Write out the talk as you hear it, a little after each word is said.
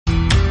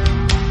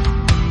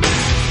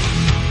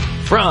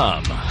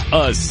From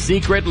a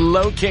secret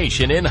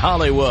location in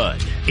Hollywood,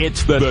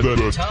 it's the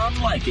Tom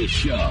Leykis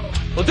Show.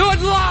 We'll do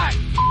it live.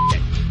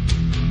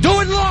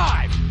 Do it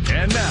live.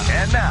 And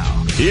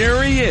now,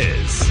 here he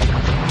is,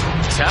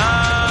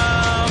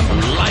 Tom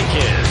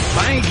Leykis.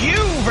 Thank you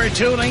for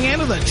tuning in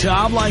to the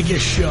Tom Leykis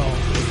Show.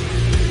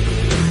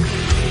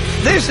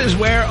 This is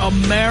where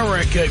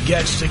America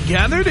gets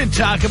together to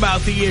talk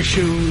about the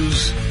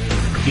issues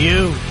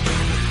you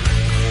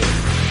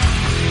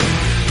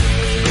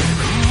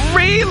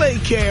really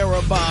care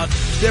about.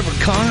 Different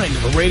kind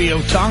of a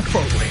radio talk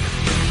program.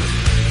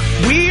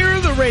 We're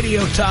the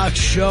radio talk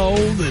show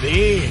that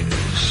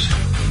is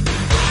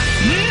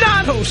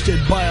not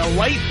hosted by a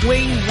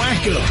right-wing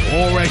wacko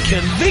or a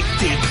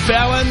convicted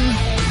felon.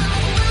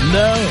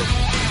 No,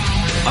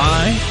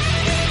 I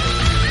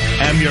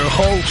am your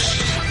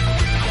host.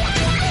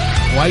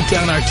 Write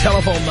down our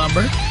telephone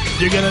number.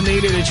 You're going to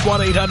need it. It's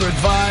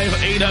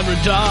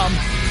 1-800-5800-TOM.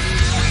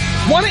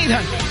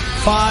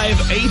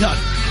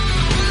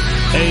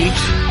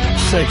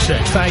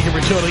 1-800-5800-866. Thank you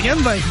for tuning in.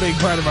 Thanks for being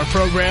part of our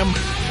program.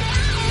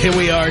 Here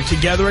we are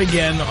together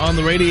again on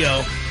the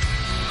radio.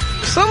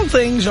 Some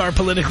things are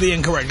politically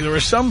incorrect. There are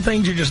some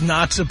things you're just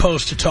not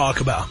supposed to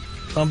talk about.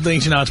 Some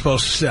things you're not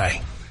supposed to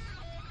say.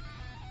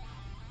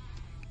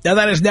 Now,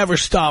 that has never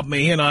stopped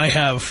me, and I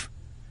have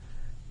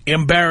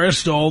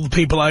embarrassed all the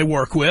people I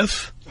work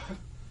with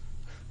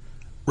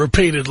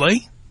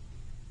repeatedly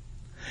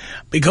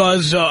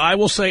because I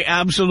will say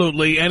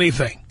absolutely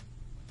anything.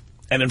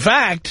 And in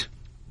fact,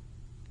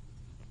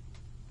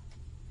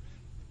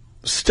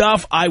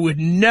 stuff I would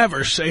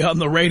never say on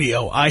the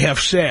radio, I have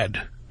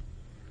said.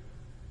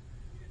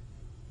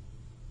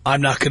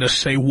 I'm not going to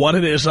say what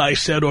it is I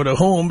said or to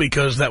whom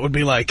because that would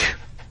be like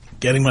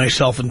getting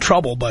myself in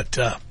trouble. But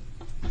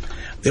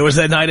there was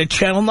that night at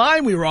Channel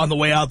 9. We were on the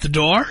way out the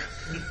door.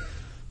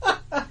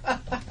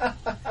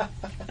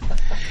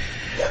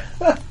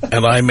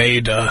 And I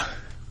made a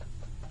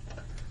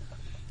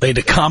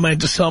comment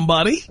to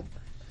somebody.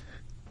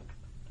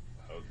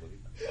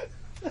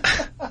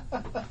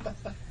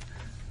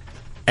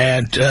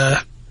 And,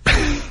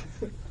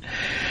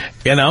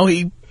 you know,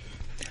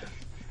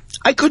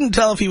 I couldn't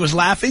tell if he was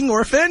laughing or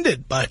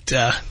offended, but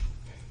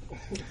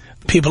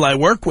people I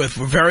work with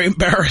were very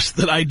embarrassed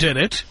that I did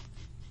it.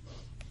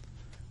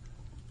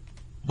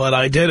 But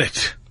I did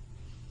it.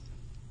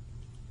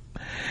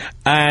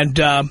 And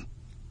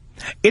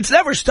it's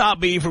never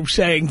stopped me from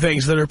saying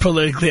things that are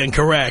politically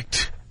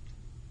incorrect.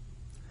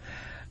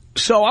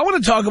 So I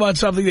want to talk about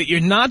something that you're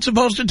not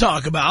supposed to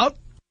talk about.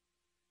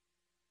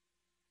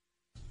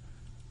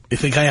 You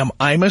think I am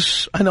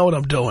Imus? I know what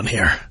I'm doing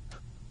here.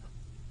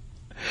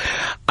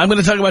 I'm going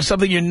to talk about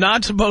something you're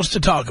not supposed to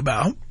talk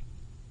about.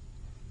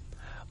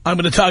 I'm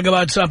going to talk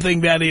about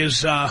something that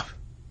is,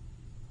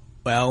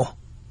 well,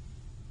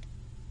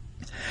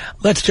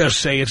 let's just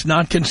say it's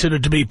not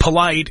considered to be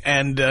polite,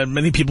 and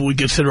many people would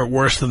consider it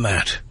worse than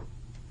that.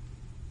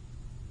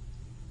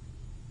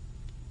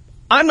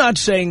 I'm not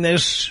saying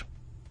this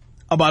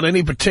about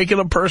any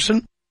particular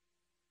person.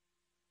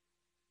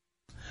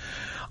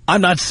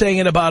 I'm not saying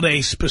it about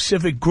a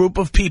specific group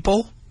of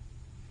people.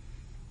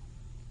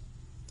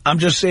 I'm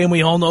just saying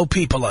we all know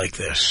people like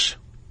this.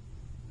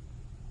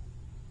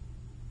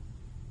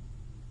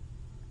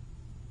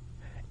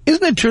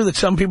 Isn't it true that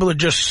some people are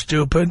just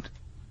stupid?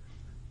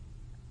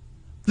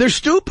 They're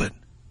stupid.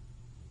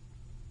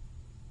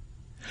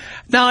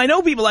 Now, I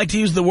know people like to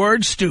use the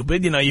word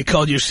stupid. You know, you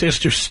called your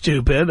sister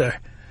stupid, or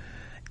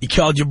you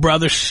called your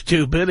brother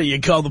stupid, or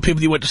you called the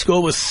people you went to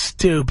school with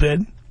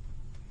stupid.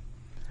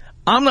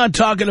 I'm not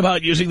talking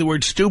about using the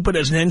word stupid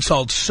as an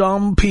insult.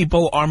 Some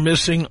people are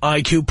missing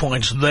IQ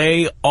points.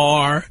 They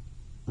are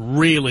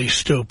really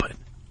stupid.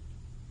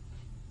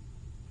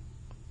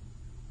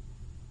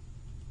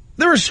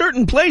 There are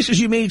certain places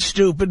you meet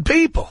stupid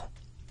people.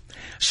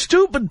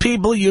 Stupid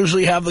people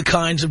usually have the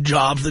kinds of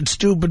jobs that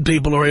stupid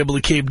people are able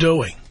to keep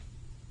doing.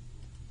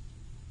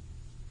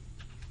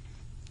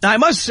 Now, I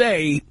must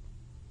say,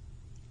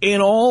 in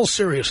all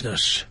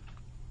seriousness,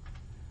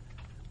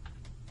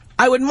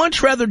 I would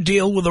much rather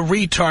deal with a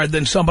retard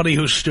than somebody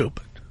who's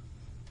stupid.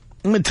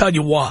 I'm going to tell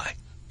you why.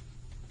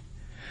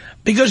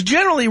 Because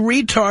generally,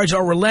 retards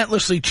are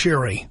relentlessly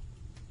cheery.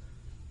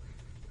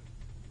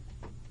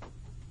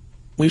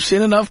 We've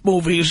seen enough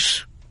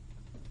movies.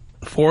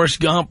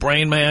 Forrest Gump,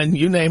 Rain Man,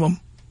 you name them.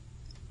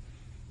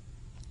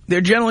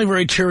 They're generally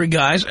very cheery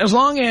guys. As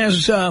long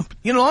as, as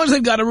long as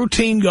they've got a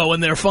routine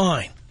going, they're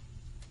fine.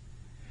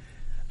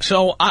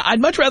 So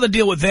I'd much rather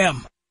deal with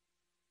them.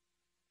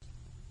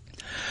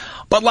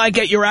 But like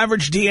at your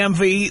average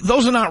DMV,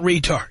 those are not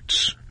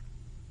retards.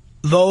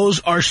 Those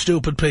are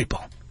stupid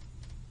people.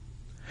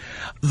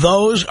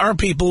 Those are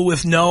people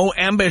with no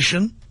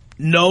ambition,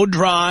 no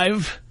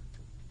drive,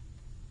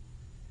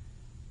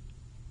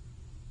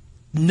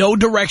 no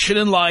direction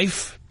in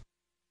life,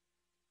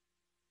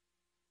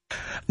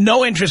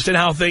 no interest in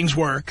how things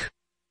work.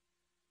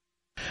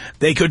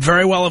 They could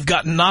very well have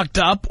gotten knocked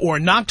up or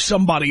knocked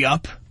somebody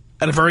up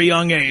at a very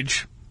young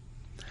age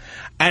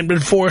and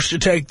been forced to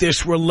take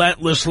this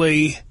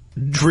relentlessly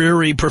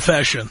dreary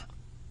profession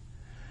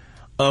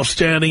of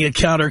standing at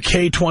counter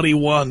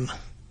K21.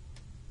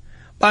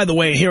 By the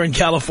way, here in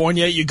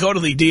California, you go to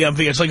the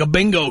DMV, it's like a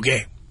bingo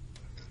game.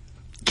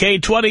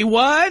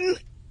 K21,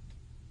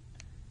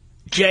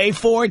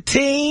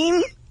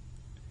 J14,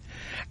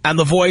 and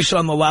the voice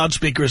on the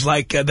loudspeaker is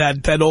like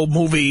that old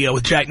movie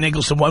with Jack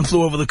Nicholson, One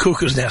Flew Over the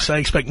Cuckoo's Nest. I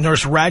expect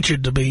Nurse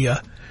Ratched to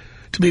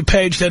be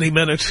paged any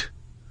minute.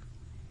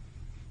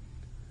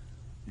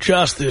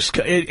 Just this,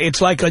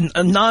 it's like a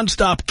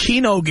nonstop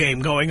Keno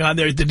game going on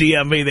there at the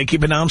DMV. They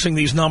keep announcing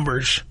these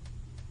numbers.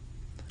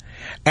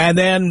 And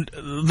then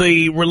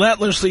the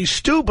relentlessly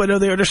stupid are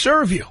there to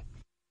serve you.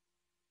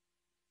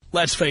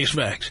 Let's face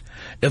facts.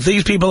 If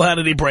these people had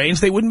any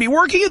brains, they wouldn't be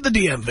working at the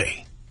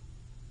DMV.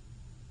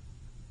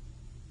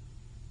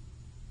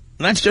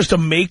 And that's just a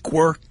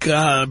make-work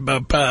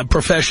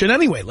profession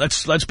anyway.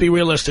 Let's be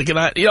realistic. And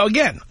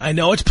again, I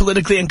know it's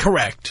politically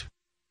incorrect,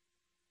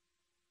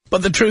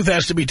 but the truth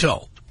has to be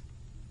told.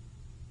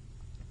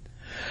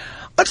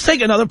 Let's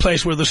take another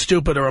place where the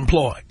stupid are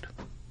employed.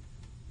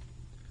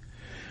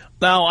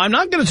 Now, I'm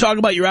not going to talk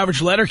about your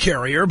average letter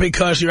carrier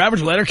because your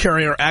average letter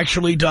carrier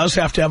actually does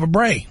have to have a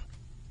brain.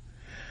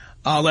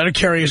 Letter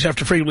carriers have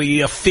to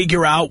frequently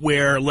figure out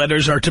where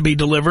letters are to be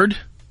delivered.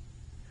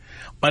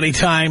 Many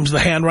times the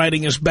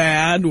handwriting is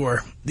bad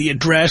or the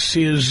address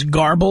is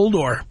garbled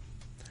or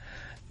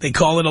they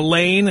call it a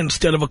lane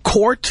instead of a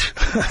court.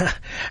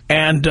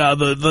 And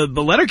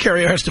the letter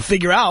carrier has to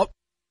figure out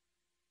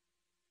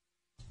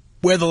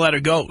where the letter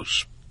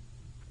goes.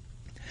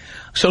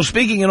 So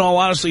speaking in all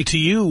honesty to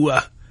you,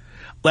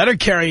 letter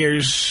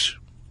carriers,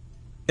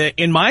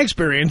 in my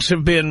experience,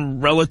 have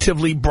been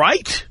relatively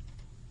bright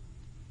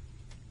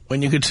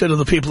when you consider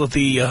the people at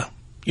the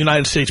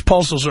United States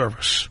Postal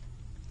Service.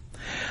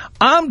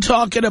 I'm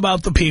talking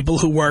about the people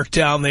who work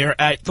down there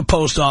at the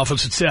post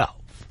office itself.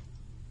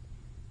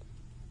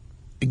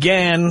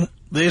 Again,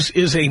 this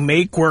is a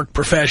make-work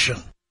profession.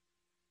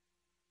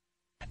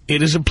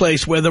 It is a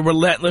place where the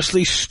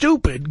relentlessly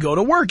stupid go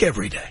to work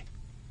every day.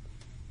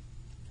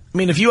 I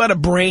mean, if you had a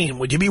brain,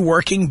 would you be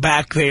working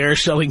back there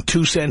selling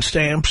 2-cent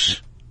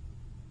stamps?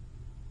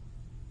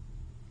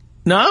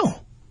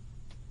 No.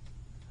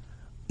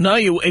 No,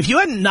 if you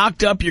hadn't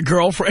knocked up your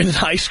girlfriend in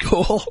high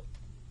school,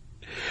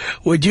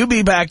 would you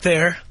be back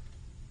there?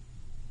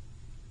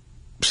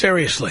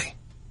 Seriously.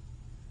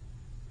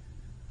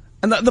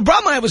 And the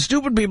problem I have with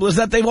stupid people is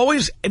that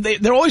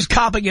they're always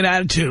copping an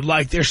attitude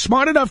like they're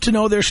smart enough to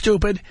know they're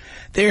stupid.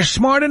 They're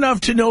smart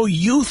enough to know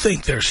you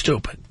think they're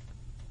stupid.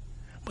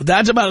 But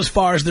that's about as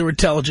far as their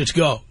intelligence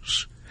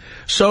goes.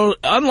 So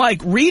unlike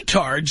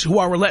retards who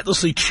are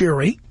relentlessly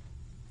cheery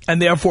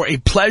and therefore a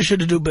pleasure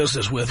to do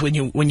business with when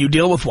you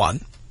deal with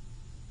one,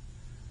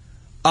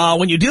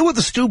 when you deal with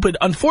the stupid,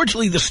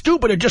 unfortunately the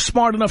stupid are just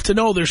smart enough to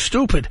know they're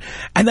stupid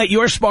and that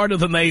you're smarter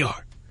than they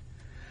are.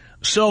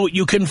 So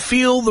you can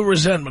feel the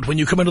resentment when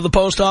you come into the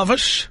post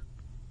office.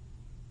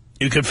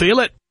 You can feel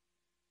it.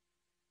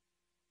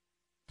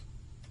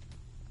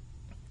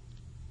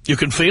 You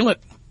can feel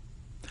it.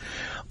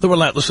 The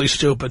relentlessly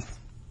stupid.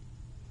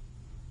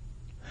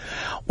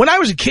 When I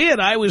was a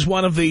kid, I was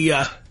one of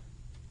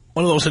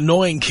those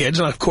annoying kids,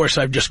 and of course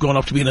I've just grown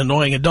up to be an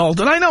annoying adult,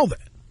 and I know that.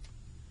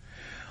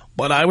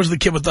 But I was the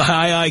kid with the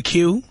high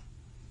IQ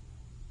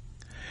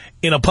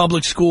in a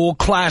public school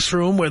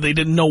classroom where they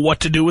didn't know what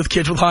to do with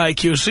kids with high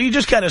IQ. So you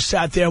just kind of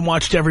sat there and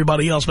watched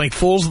everybody else make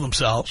fools of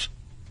themselves.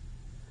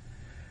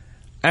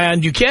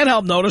 And you can't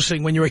help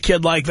noticing when you're a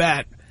kid like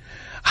that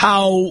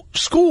how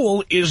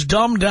school is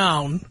dumbed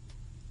down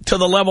to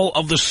the level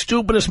of the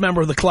stupidest member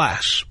of the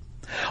class.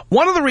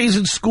 One of the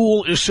reasons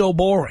school is so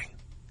boring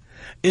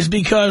is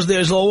because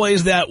there's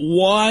always that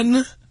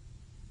one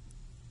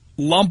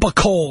lump of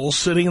coal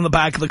sitting in the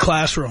back of the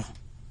classroom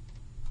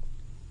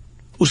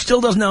who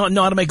still doesn't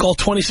know how to make all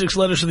 26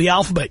 letters of the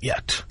alphabet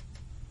yet.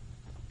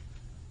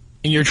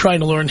 And you're trying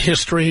to learn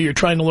history, you're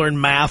trying to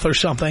learn math or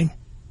something.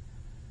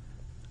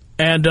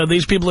 And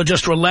these people are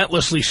just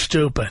relentlessly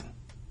stupid.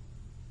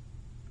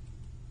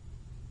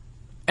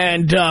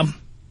 And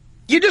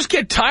you just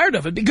get tired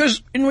of it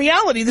because in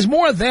reality there's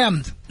more of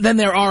them than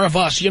there are of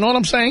us. You know what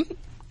I'm saying?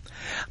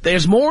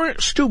 There's more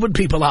stupid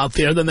people out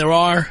there than there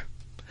are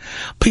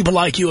people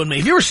like you and me.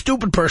 If you're a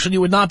stupid person,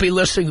 you would not be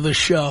listening to this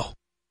show.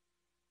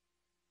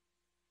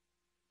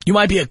 You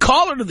might be a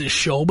caller to this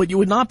show, but you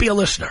would not be a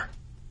listener.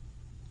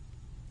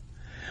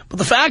 But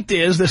the fact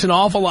is, there's an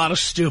awful lot of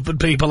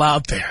stupid people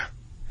out there.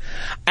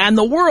 And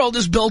the world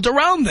is built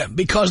around them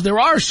because there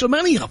are so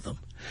many of them.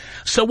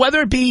 So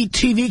whether it be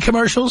TV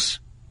commercials,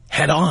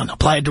 head on,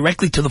 apply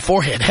directly to the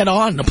forehead. Head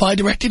on, apply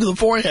directly to the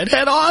forehead.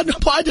 Head on,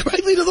 apply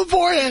directly to the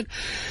forehead.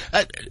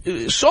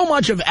 So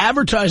much of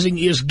advertising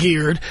is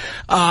geared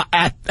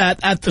at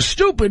the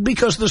stupid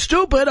because the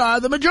stupid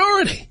are the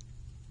majority.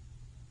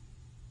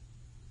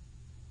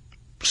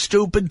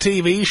 Stupid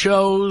TV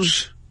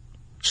shows,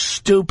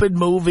 stupid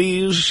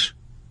movies,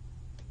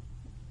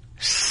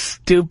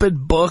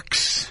 stupid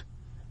books,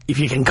 if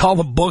you can call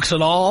them books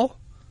at all.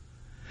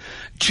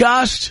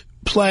 Just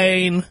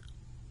plain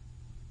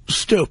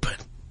stupid.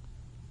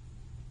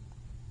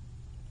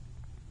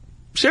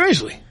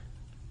 Seriously.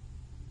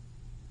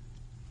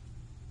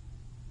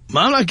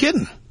 I'm not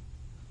kidding.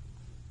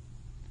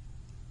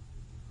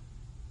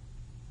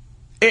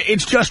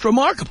 It's just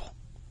remarkable.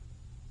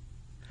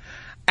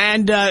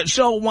 And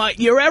so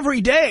your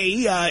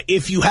everyday,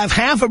 if you have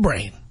half a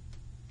brain,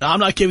 now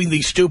I'm not giving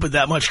the stupid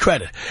that much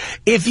credit.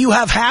 If you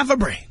have half a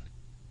brain,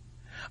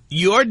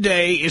 your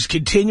day is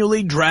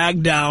continually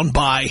dragged down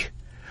by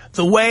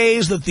the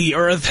ways that the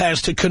earth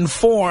has to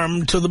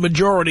conform to the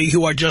majority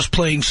who are just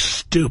plain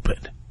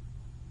stupid.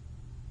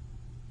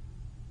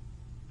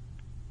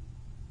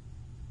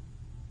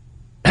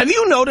 Have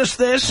you noticed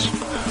this?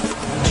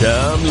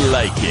 Tom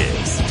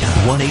Leykis.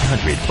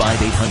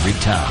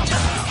 1-800-5800-TOM.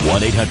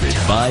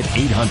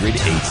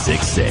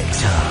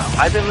 1-800-5800-866.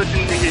 I've been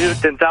listening to you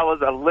since I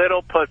was a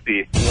little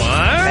pussy.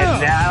 Wow.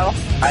 And now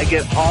I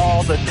get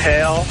all the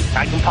tail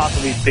I can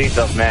possibly think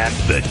of, man.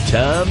 The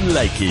Tom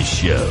Leykis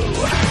Show.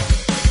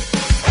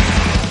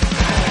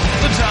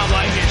 The Tom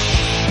Leykis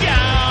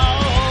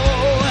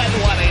Show at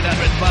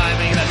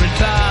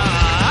 1-800-5800-TOM.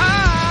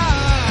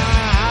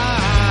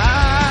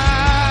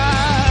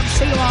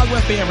 Sing along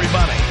with me,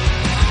 everybody.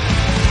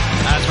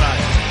 That's right.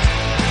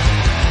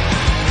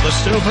 The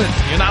stupid.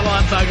 You're not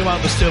allowed to talk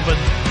about the stupid.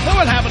 What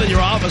would happen in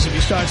your office if you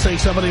start saying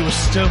somebody was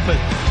stupid?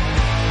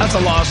 That's a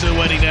lawsuit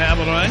waiting to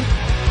happen, right?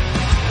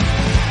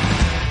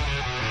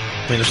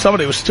 I mean, if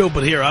somebody was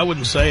stupid here, I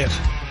wouldn't say it.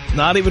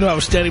 Not even if I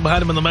was standing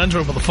behind him in the men's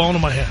room with the phone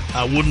in my hand.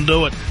 I wouldn't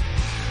do it.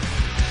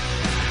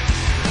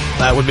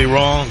 That would be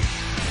wrong.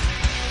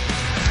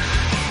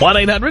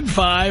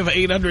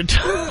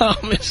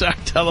 1-800-5800-TOM is our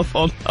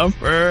telephone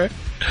number.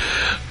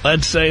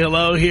 Let's say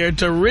hello here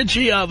to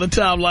Richie on the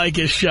Tom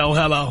Leykis Show.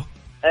 Hello.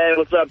 Hey,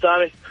 what's up,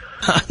 Tommy?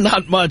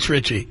 Not much,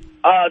 Richie.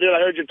 Oh, dude, I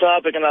heard your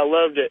topic and I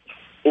loved it.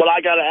 What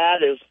I got to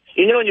add is,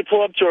 you know when you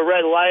pull up to a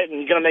red light and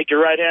you're going to make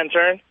your right-hand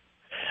turn?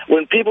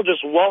 When people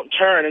just won't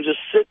turn and just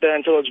sit there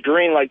until it's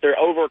green, like they're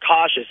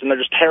overcautious and they're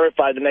just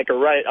terrified to make a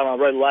right on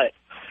a red light.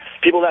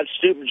 People that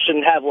stupid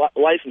shouldn't have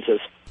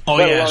licenses. Oh,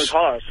 let yes.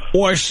 alone cars.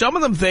 Or some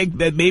of them think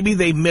that maybe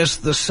they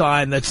missed the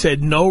sign that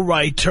said no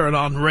right turn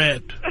on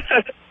red.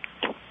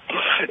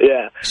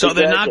 Yeah. So exactly.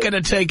 they're not going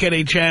to take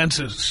any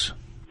chances.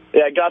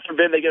 Yeah, God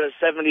forbid they get a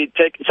 $70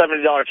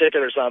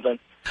 ticket or something.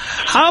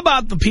 How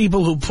about the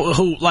people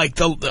who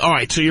like all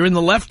right, so you're in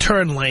the left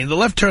turn lane. The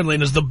left turn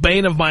lane is the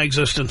bane of my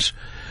existence.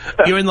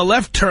 You're in the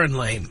left turn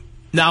lane.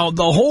 Now,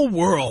 the whole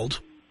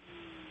world,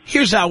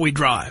 here's how we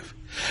drive.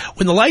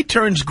 When the light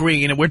turns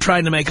green and we're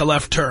trying to make a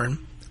left turn,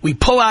 we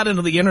pull out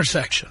into the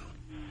intersection.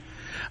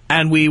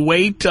 And we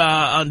wait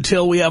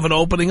until we have an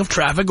opening of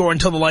traffic or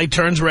until the light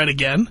turns red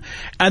again.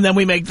 And then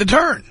we make the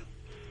turn.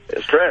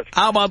 That's correct.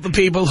 How about the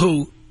people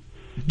who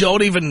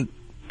don't even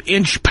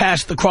inch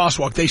past the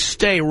crosswalk? They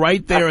stay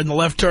right there in the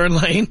left turn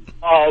lane.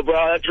 Oh, bro,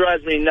 that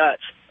drives me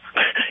nuts.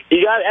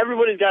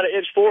 Everybody's got to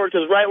inch forward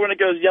because right when it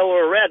goes yellow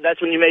or red,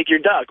 that's when you make your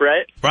duck,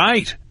 right?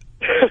 Right.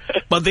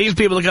 But these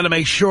people are going to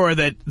make sure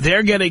that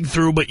they're getting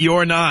through, but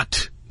you're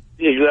not.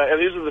 Exactly. And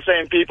these are the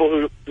same people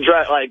who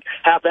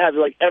have to have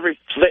every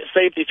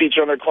safety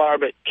feature on their car,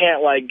 but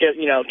can't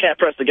can't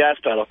press the gas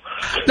pedal.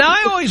 Now,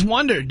 I always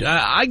wondered.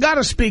 I got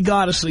to speak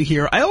honestly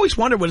here. I always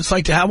wondered what it's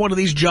like to have one of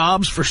these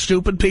jobs for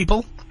stupid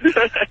people.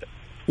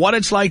 What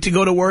it's like to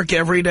go to work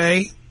every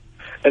day.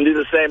 And do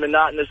the same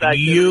monotonous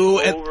activity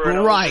over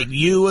and right, over.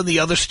 you and the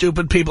other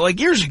stupid people.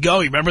 Like years ago,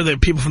 you remember the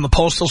people from the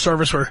Postal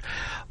Service were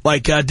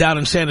down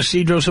in San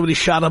Ysidro, somebody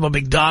shot up a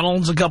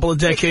McDonald's a couple of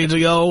decades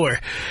ago, or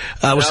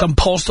was some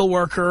postal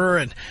worker,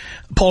 and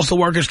postal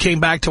workers came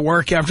back to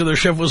work after their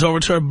shift was over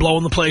and started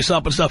blowing the place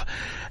up and stuff.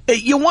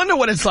 You wonder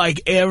what it's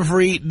like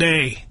every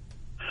day.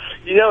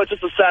 You know, it's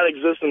just a sad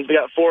existence. We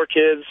got 4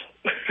 kids.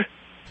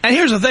 And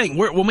here's the thing.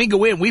 When we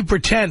go in, we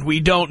pretend we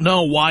don't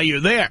know why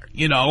you're there.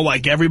 You know,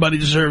 like everybody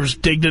deserves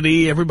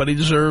dignity, everybody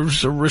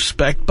deserves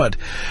respect. But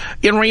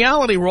in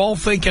reality, we're all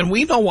thinking,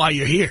 we know why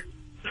you're here.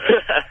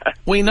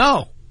 We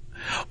know.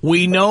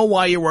 We know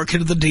why you're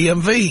working at the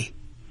DMV.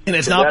 And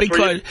it's not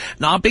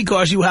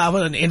because you have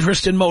an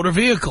interest in motor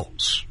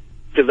vehicles.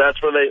 Because that's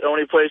where the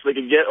only place they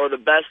could get, or the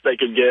best they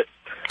could get.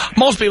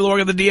 Most people who work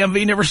at the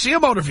DMV never see a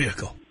motor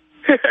vehicle.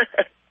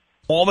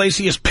 All they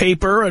see is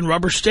paper and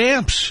rubber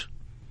stamps.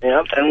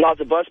 Yeah, and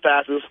lots of bus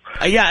passes.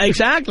 Yeah,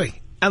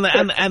 exactly. And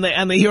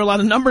they hear a lot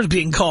of numbers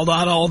being called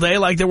out all day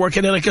like they're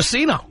working in a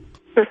casino.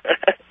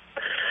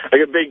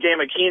 Like a big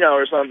game of Keno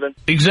or something.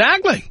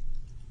 Exactly.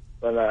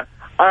 But, all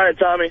right,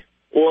 Tommy.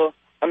 Well,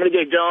 I'm going to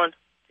get going.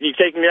 You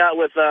take me out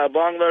with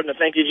bong load and a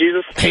thank you,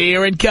 Jesus?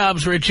 Here it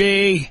comes,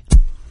 Richie.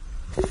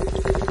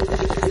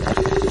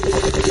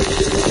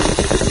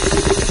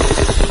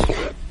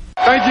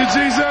 Thank you,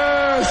 Jesus.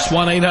 It's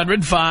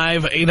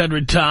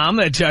 1-800-5800-TOM.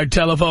 That's our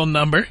telephone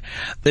number.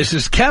 This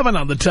is Kevin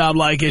on the Tom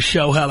Leykis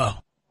Show. Hello.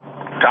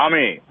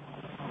 Tommy.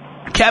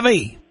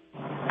 Kevin.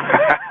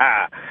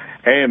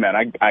 Hey, man,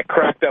 I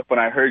cracked up when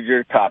I heard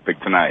your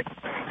topic tonight.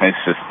 It's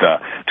just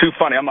too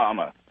funny. I'm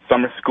a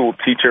summer school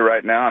teacher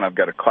right now, and I've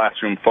got a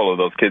classroom full of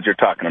those kids you're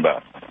talking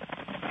about.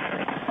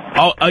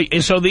 Oh,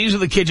 so these are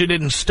the kids who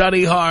didn't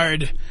study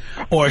hard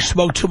or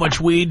smoke too much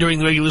weed during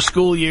the regular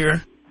school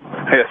year?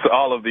 Yes,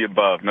 all of the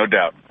above, no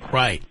doubt.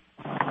 Right.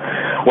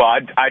 Well,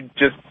 I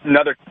just,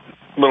 another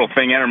little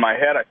thing entered my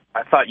head.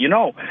 I thought,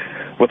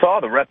 with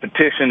all the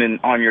repetition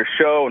on your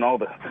show and all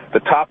the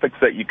topics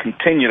that you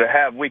continue to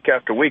have week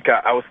after week,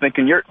 I was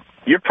thinking you're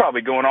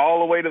probably going all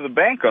the way to the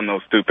bank on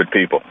those stupid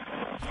people.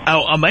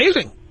 Oh,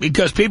 amazing.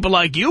 Because people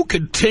like you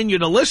continue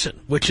to listen,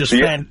 which is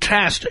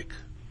fantastic.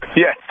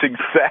 Yes,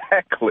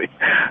 exactly.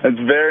 It's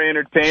very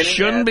entertaining.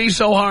 Shouldn't be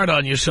so hard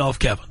on yourself,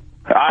 Kevin.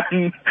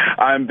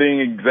 I'm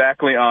being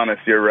exactly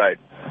honest. You're right.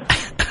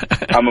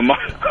 I'm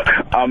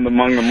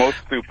among the most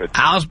stupid.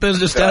 How's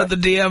business down at the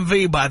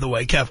DMV, by the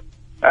way, Kevin?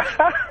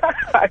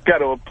 I got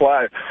to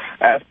apply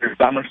after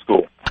summer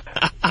school.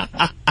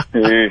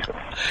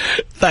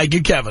 Thank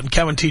you, Kevin.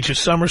 Kevin teaches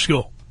summer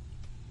school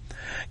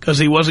because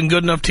he wasn't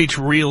good enough to teach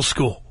real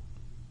school.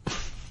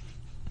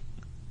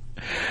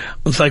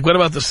 It's like, what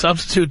about the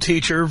substitute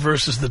teacher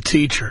versus the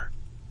teacher?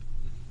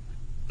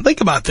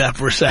 Think about that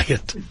for a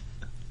second.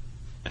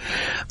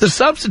 The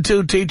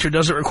substitute teacher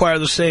doesn't require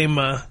the same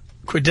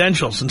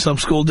credentials in some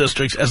school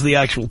districts as the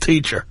actual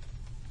teacher.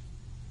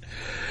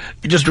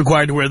 You're just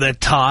required to wear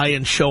that tie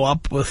and show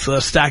up with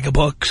a stack of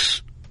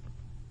books.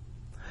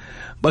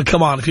 But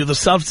come on, if you're the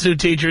substitute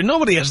teacher,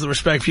 nobody has the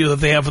respect for you that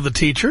they have for the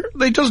teacher.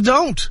 They just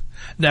don't.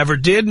 Never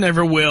did,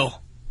 never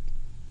will.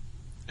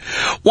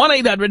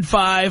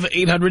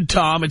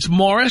 1-800-5800-TOM. It's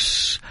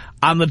Morris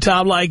on the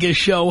Tom Leykis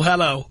Show.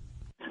 Hello.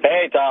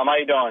 Hey, Tom. How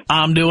you doing?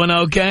 I'm doing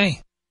okay.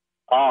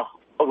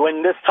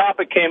 When this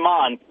topic came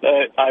on,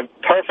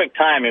 perfect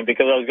timing,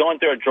 because I was going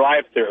through a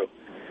drive-thru.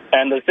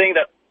 And the thing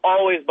that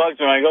always bugs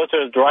me when I go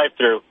through a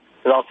drive-thru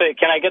is I'll say,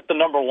 can I get the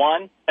number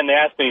one? And they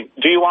ask me,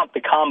 do you want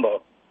the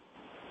combo?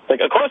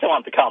 Like, of course I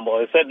want the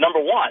combo. I said number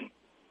one.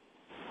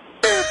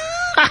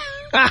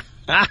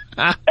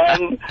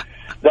 And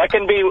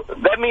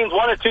that means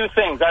one of two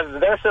things. Either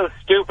they're so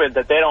stupid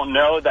that they don't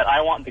know that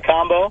I want the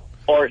combo,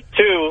 or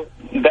two,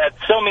 that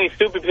so many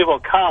stupid people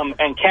come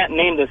and can't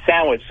name the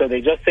sandwich, so they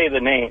just say the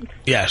name.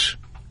 Yes.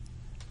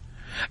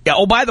 Yeah.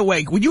 Oh, by the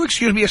way, would you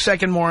excuse me a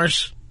second,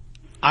 Morris?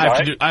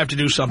 I have to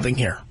do something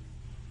here.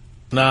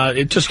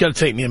 It just got to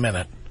take me a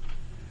minute.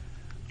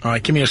 All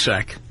right, give me a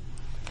sec.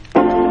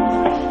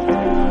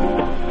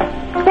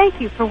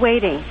 Thank you for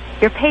waiting.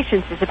 Your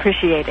patience is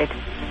appreciated.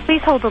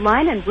 Please hold the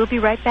line and we'll be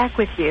right back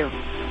with you.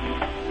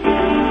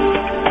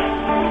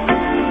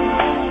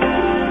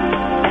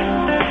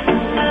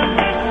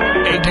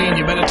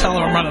 You better tell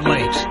her I'm running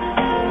late.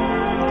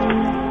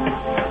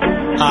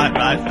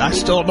 I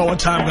still don't know what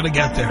time I'm going to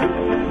get there.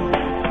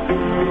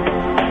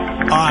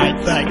 All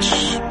right,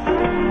 thanks.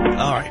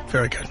 All right,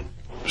 very good.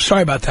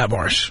 Sorry about that,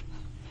 Morris.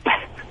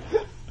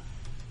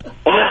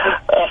 What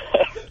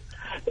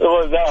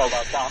was that all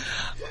about, Tom?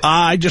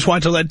 I just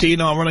wanted to let Dee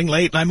know I'm running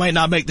late and I might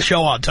not make the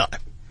show on time.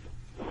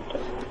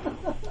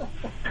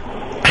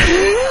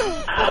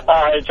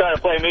 You're trying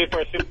to play me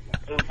for a super,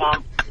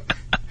 Tom.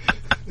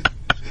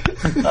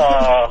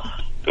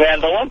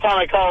 Man, the one time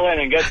I call in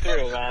and get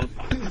through, man.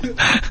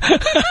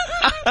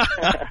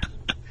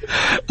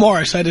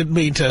 Morris, I didn't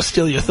mean to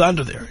steal your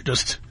thunder there. I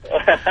just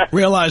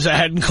realized I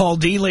hadn't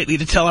called Dee lately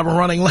to tell him I'm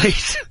running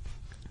late.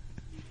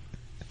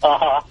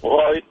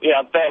 Well,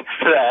 yeah, thanks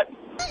for that.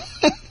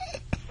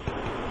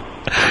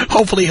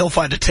 Hopefully he'll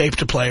find a tape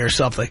to play or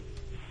something.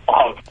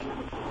 Can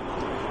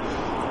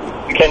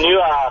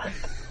you, I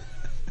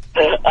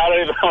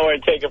don't even know where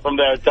to take it from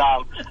there,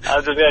 Tom. I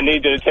was just going to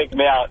need you to take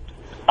me out.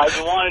 I've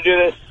been wanting to do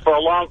this for a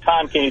long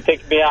time. Can you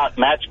take me out?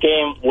 Match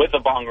game with a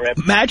bong rip.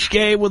 Match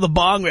game with a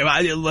bong rip.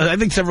 I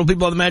think several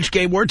people on the match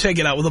game were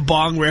taken out with a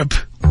bong rip.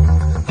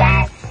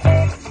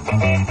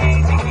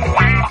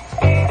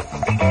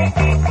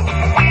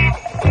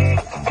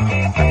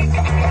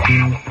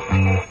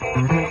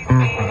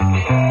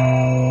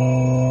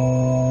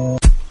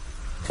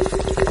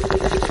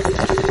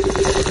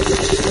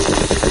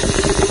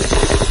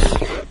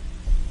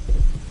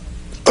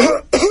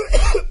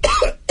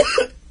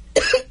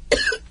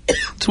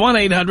 It's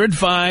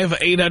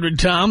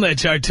 1-800-5800-TOM.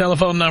 That's our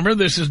telephone number.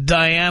 This is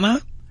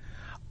Diana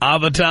on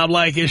the Tom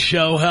Leykis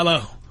Show.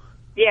 Hello.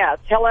 Yes.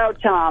 Hello,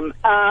 Tom.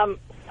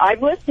 I've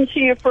listened to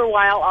you for a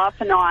while, off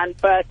and on,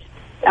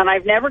 and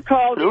I've never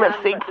called you.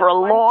 Listening for a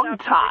long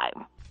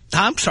time.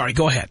 I'm sorry.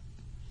 Go ahead.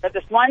 But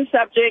this one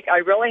subject I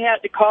really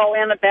had to call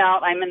in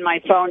about. I'm in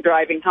my phone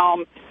driving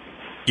home.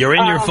 You're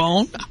in your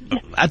phone?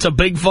 That's a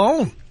big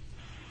phone.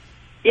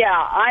 Yeah,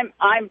 I'm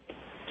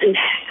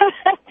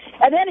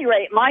at any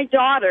rate, my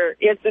daughter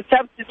is a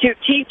substitute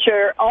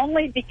teacher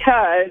only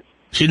because...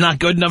 She's not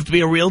good enough to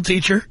be a real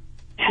teacher?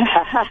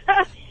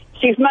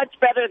 She's much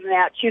better than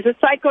that. She's a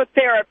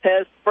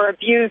psychotherapist for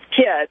abused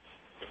kids.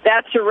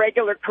 That's her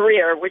regular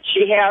career, which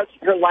she has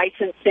her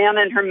license in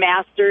and her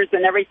master's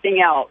and everything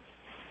else.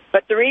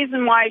 But the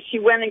reason why she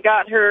went and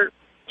got her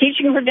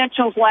teaching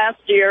credentials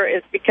last year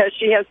is because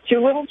she has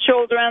two little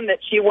children that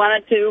she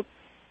wanted to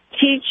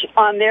teach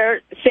on their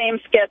same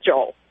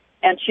schedule.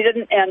 And she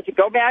didn't, and to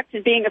go back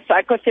to being a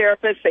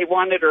psychotherapist, they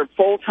wanted her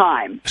full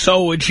time.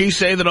 So would she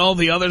say that all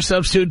the other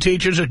substitute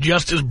teachers are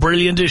just as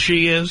brilliant as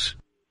she is?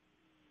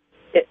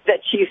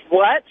 That she's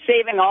what?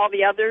 Saving all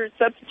the other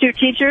substitute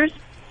teachers?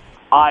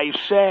 I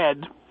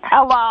said,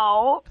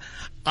 hello.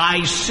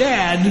 I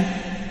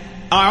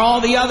said, are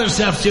all the other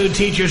substitute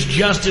teachers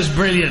just as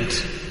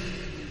brilliant?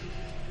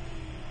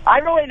 I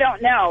really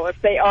don't know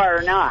if they are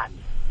or not.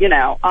 You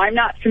know, I'm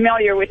not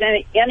familiar with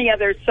any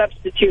other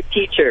substitute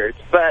teachers,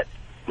 but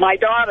my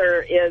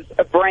daughter is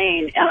a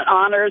brain and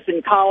honors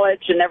in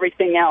college and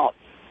everything else.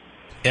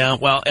 Yeah,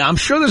 well, I'm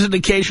sure there's an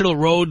occasional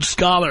Rhodes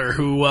Scholar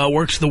who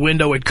works the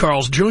window at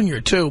Carl's Jr.,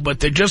 too, but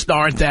there just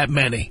aren't that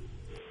many.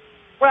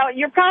 Well,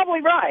 you're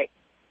probably right.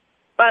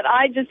 But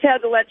I just had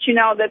to let you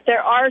know that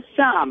there are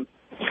some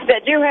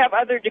that do have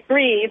other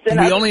degrees. And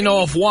we only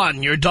know of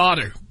one, your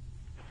daughter.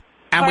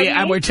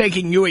 And we're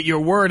taking you at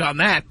your word on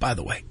that, by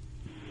the way.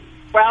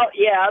 Well,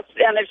 yes,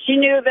 and if she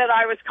knew that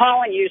I was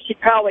calling you, she'd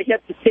probably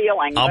hit the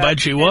ceiling. I'll bet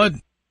she would.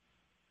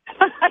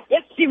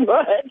 Yes, she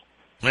would.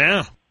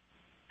 Yeah.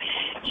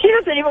 She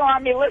doesn't even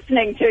want me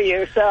listening to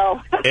you, so.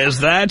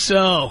 Is that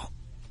so?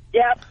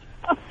 Yep.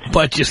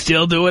 But you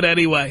still do it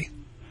anyway.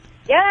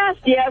 Yes,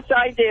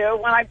 I do.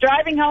 When I'm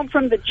driving home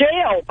from the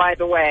jail, by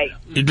the way.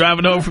 You're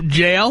driving home from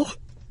jail?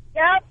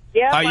 Yep.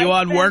 Are you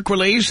on work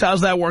release?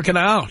 How's that working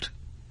out?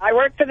 I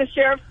work for the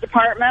sheriff's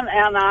department,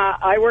 and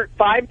I work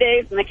 5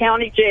 days in the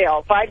county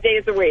jail, 5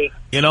 days a week.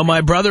 You know, my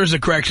brother's a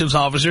corrections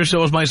officer,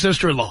 so is my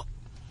sister-in-law.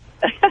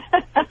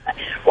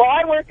 Well,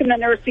 I work in the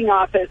nursing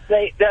office.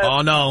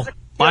 Oh, no.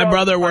 My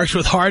brother works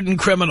with hardened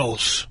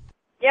criminals.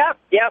 Yep,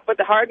 with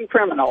the hardened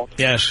criminals.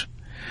 Yes.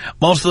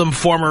 Most of them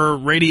former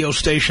radio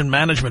station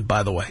management,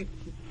 by the way.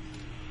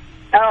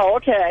 Oh,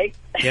 okay.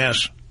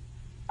 Yes.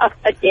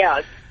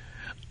 Yes.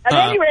 At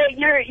any rate,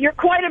 you're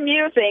quite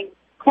amusing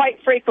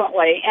quite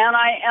frequently, and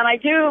I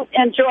do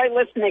enjoy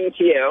listening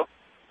to you,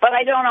 but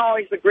I don't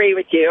always agree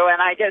with you, and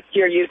I guess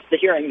you're used to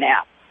hearing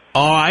that.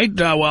 All right.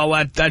 Well,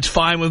 that's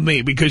fine with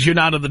me because you're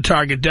not in the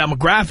target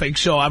demographic,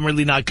 so I'm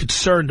really not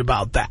concerned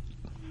about that.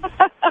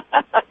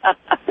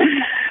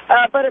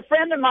 But a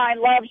friend of mine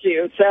loves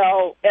you,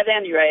 so at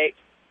any rate.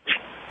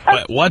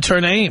 What's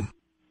her name?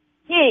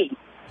 He.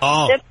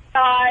 Oh. This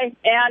guy,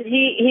 and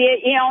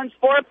he owns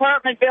 4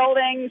 apartment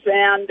buildings,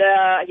 and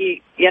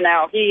he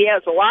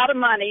has a lot of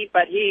money,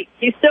 but he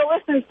still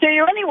listens to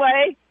you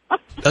anyway.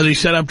 Does he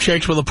set up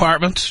chicks with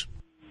apartments?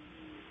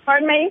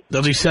 Pardon me?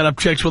 Does he set up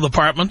chicks with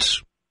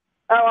apartments?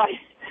 Oh,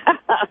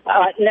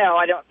 no,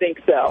 I don't think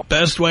so.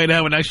 Best way to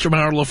have an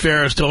extramarital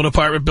affair is to own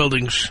apartment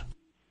buildings.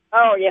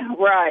 Oh, yeah,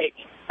 right.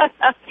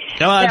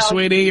 Come on,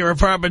 sweetie, your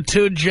apartment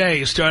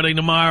 2J starting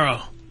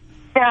tomorrow.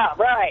 Yeah,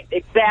 right,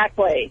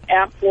 exactly,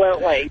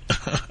 absolutely.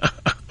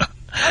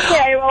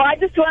 Okay, well, I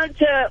just wanted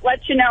to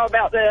let you know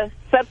about the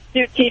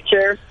substitute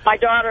teacher. My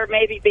daughter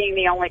maybe being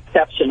the only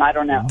exception, I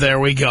don't know. There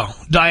we go.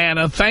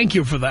 Diana, thank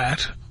you for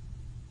that.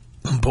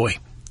 Oh, boy.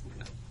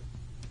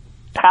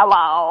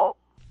 Hello.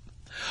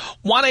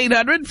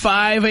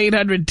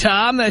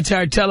 1-800-5800-TOM. That's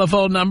our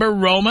telephone number.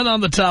 Roman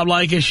on the Tom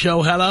Leykis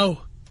show. Hello.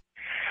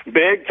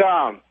 Big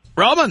Tom.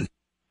 Roman.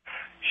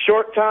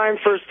 Short time,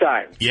 first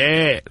time.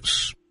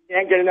 Yes.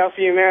 Can't get enough of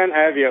you, man.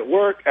 I have you at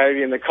work. I have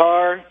you in the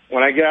car.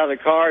 When I get out of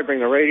the car, I bring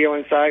the radio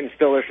inside and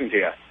still listen to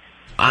you.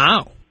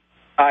 Wow.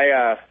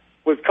 I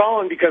was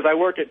calling because I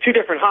work at 2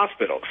 different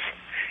hospitals.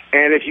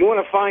 And if you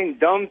want to find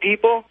dumb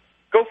people,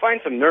 go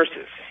find some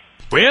nurses.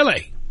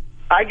 Really?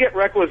 I get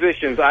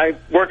requisitions. I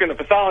work in the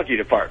pathology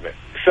department.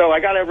 So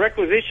I got a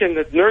requisition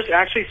that nurse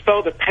actually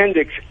spelled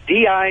appendix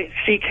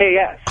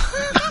D-I-C-K-S.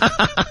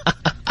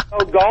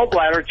 Oh,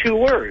 gallbladder, 2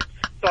 words.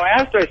 So I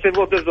asked her, I said,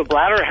 well, does the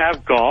bladder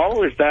have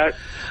gall? Is that...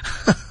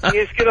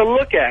 He's going to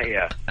look at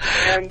you.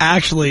 And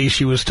actually,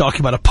 she was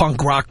talking about a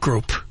punk rock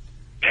group.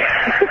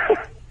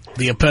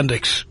 The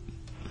appendix.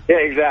 Yeah,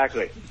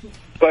 exactly.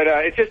 But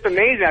it's just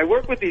amazing. I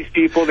work with these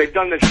people. They've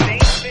done the same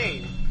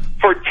thing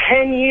for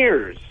 10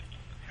 years.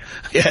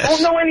 Yes.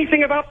 Don't know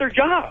anything about their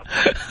job.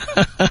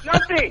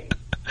 Nothing.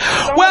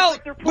 Well,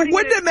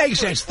 wouldn't it make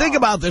sense? Think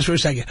about this for a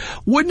second.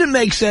 Wouldn't it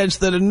make sense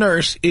that a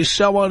nurse is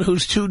someone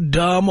who's too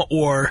dumb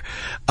or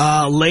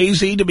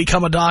lazy to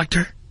become a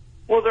doctor?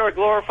 Well, they're a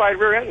glorified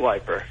rear-end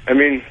wiper. I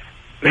mean,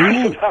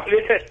 that's about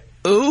it.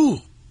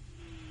 Ooh.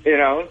 You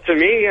know, to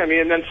me, I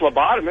mean, and then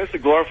phlebotomist, a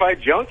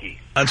glorified junkie.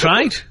 That's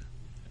right.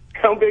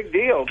 No big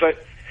deal.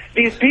 But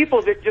these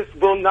people that just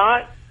will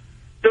not,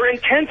 they're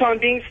intent on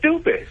being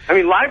stupid. I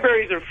mean,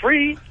 libraries are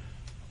free.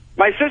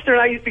 My sister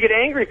and I used to get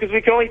angry because we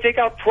could only take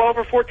out 12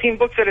 or 14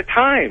 books at a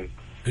time.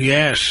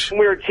 Yes. When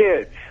we were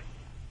kids.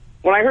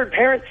 When I heard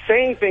parents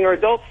saying things or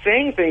adults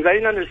saying things I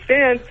didn't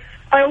understand,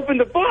 I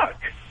opened a book.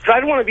 Because I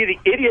don't want to be the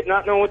idiot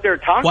not knowing what they're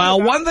talking about.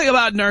 Well, one thing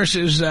about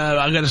nurses,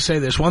 I'm going to say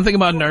this. One thing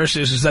about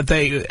nurses is that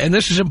they, and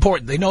this is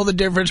important, they know the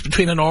difference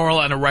between an oral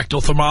and a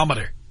rectal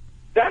thermometer.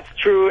 That's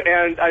true,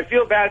 and I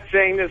feel bad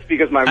saying this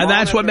because my mom... And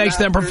that's what makes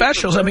them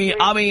professionals. I mean,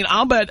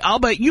 I'll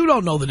bet you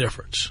don't know the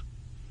difference.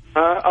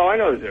 Oh, I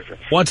know the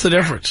difference. What's the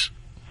difference?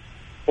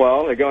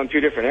 Well, they go in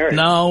 2 different areas.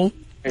 No.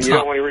 And you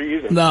don't want to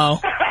reuse them. No.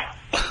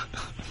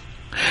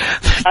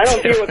 I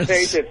don't deal with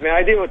patients, man.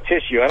 I deal with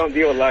tissue. I don't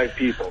deal with live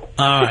people.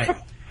 All right.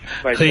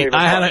 See,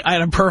 I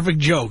had a perfect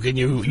joke, and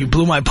you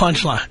blew my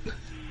punchline.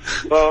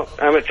 Well,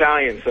 I'm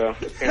Italian, so,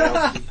 you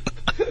know.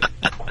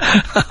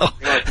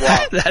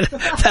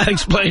 that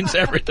explains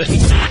everything.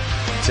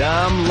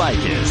 Tom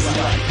Leykis.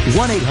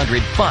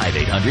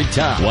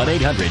 1-800-5800-TOM.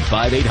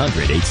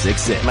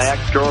 1-800-5800-866. My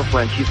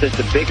ex-girlfriend, she says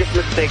the biggest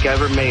mistake I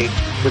ever made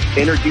was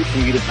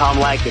introducing you to Tom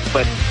Leykis,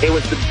 but it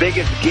was the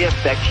biggest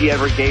gift that she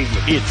ever gave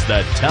me. It's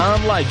the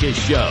Tom Leykis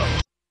Show.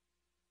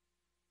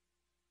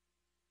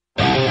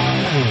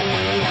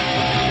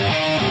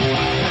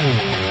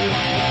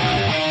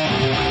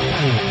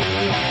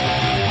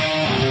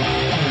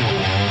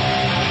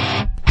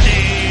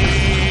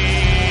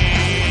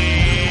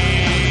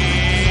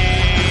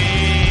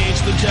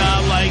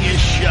 Tom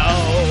Leykis Show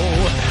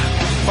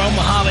from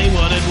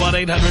Hollywood at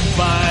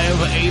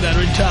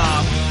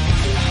 1-800-5800-TOM.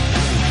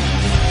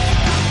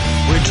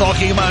 We're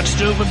talking about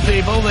stupid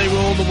people. They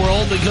rule the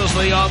world because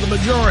they are the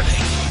majority.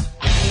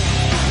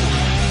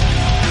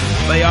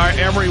 They are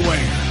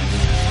everywhere.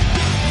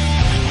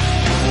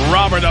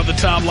 Robert on the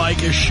Tom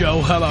Leykis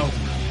Show. Hello.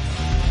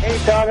 Hey,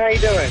 Tom, how you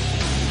doing?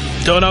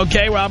 Doing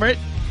okay, Robert?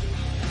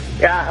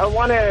 Yeah, I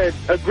want to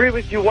agree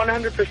with you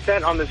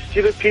 100% on the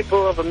stupid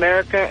people of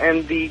America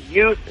and the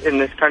youth in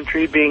this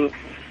country being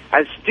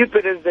as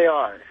stupid as they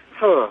are.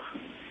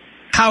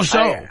 How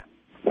so?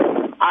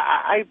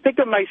 I pick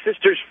up my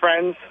sister's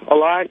friends a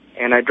lot,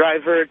 and I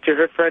drive her to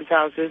her friends'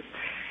 houses.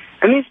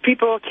 And these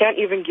people can't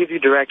even give you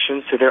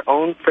directions to their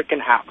own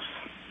freaking house.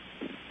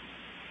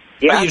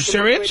 Are you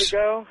serious?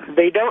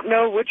 They don't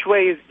know which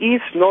way is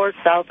east, north,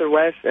 south, or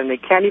west, and they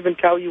can't even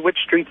tell you which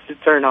streets to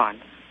turn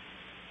on.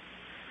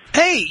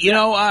 Hey, you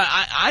know,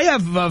 I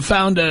have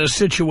found a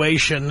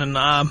situation, and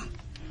I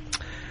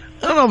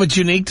don't know if it's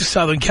unique to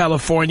Southern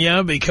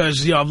California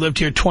because, you know, I've lived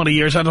here 20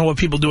 years. I don't know what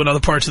people do in other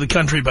parts of the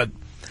country, but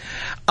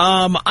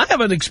I have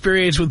an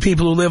experience with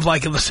people who live,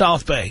 like, in the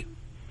South Bay.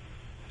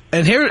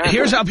 And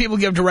here's how people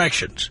give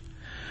directions.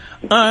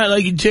 All right,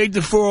 like, you take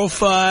the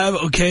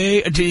 405,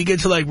 okay, until you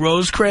get to, like,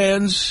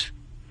 Rosecrans.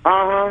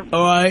 Uh-huh.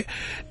 All right.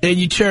 Then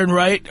you turn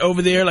right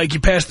over there, like you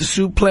pass the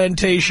soup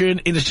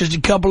plantation, and it's just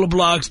a couple of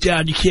blocks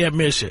down. You can't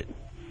miss it.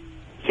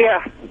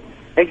 Yeah,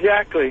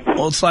 exactly.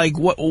 Well, it's like,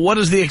 what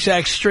is the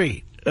exact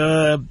street?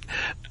 I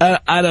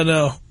don't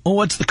know. Well,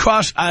 what's the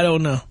cross? I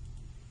don't know.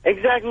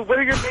 Exactly. What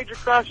are your major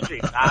cross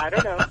streets? I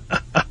don't know.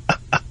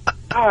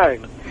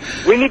 God,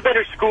 we need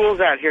better schools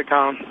out here,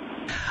 Tom.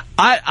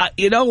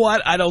 You know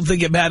what? I don't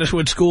think it matters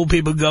what school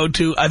people go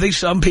to. I think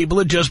some people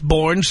are just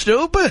born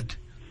stupid.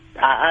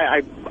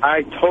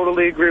 I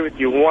totally agree with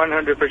you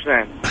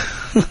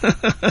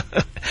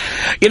 100%.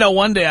 You know,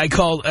 one day I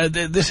called,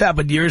 this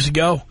happened years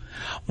ago.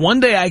 One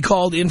day I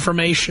called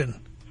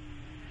information,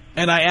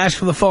 and I asked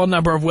for the phone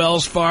number of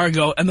Wells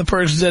Fargo, and the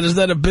person said, is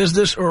that a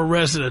business or a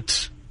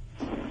residence?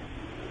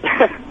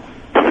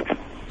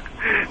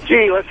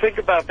 Gee, let's think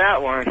about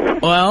that one.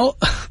 Well,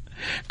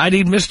 I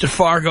need Mr.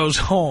 Fargo's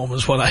home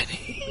is what I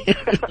need.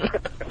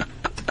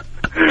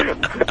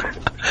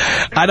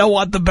 I don't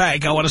want the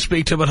bank. I want to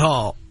speak to him at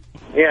home.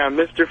 Yeah,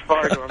 Mr.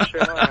 Fargo. I'm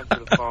sure he'll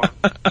answer the phone.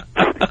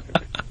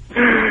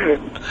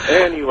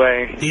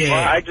 Anyway, yeah.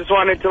 Well, I just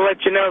wanted to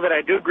let you know that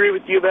I do agree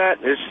with you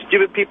that there's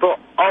stupid people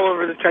all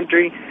over the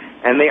country,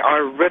 and they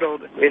are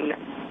riddled in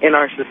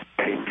our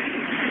society.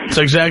 That's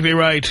exactly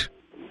right.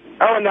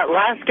 Oh, and that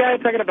last guy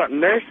talking about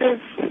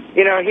nurses,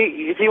 you know,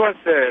 if he wants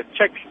to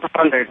check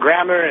on their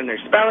grammar and their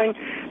spelling,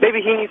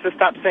 maybe he needs to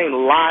stop saying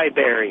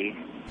library.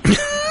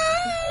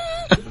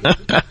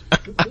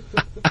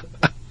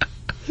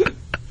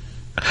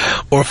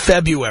 Or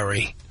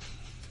February.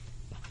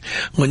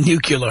 Or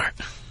nuclear.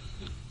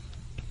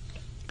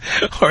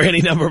 Or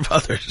any number of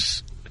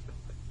others.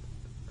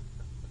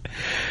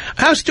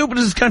 How stupid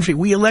is this country?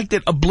 We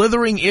elected a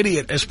blithering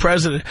idiot as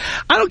president.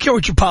 I don't care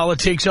what your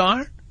politics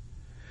are.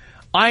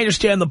 I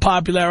understand the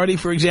popularity,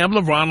 for example,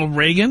 of Ronald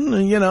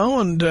Reagan, you know,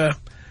 and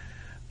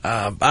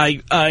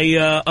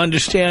I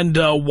understand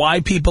why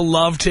people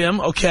loved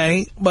him,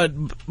 okay, but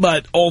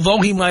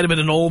although he might have been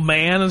an old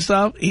man and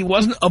stuff, he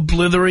wasn't a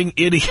blithering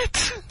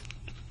idiot.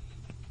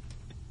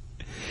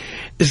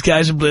 This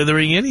guy's a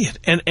blithering idiot,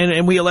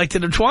 and we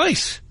elected him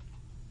twice.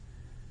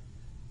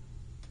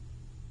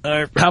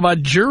 How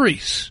about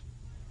juries?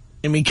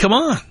 I mean, come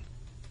on.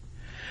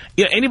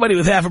 Yeah, anybody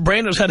with half a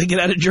brain knows how to get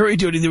out of jury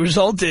duty. The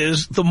result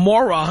is the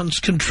morons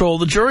control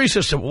the jury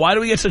system. Why do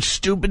we get such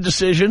stupid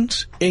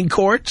decisions in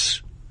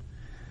courts?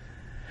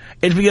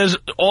 It's because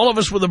all of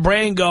us with a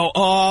brain go,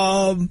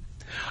 I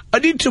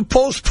need to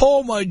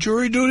postpone my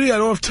jury duty. I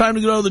don't have time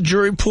to get out of the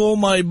jury pool.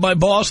 My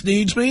boss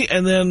needs me.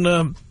 And then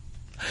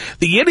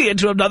the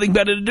idiots who have nothing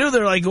better to do,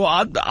 they're like, well,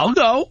 I'll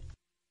go.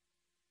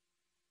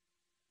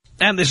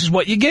 And this is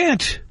what you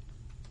get.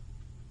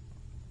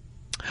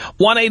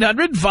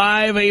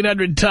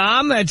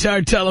 1-800-5800-TOM. That's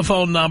our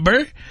telephone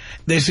number.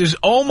 This is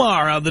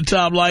Omar on the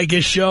Tom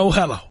Leykis Show.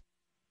 Hello.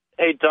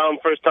 Hey, Tom.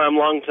 First time,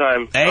 long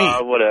time. Hey.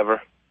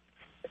 Whatever.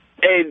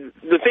 Hey,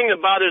 the thing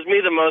that bothers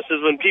me the most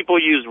is when people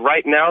use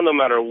right now no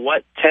matter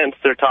what tense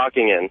they're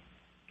talking in.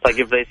 Like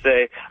if they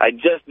say, I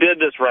just did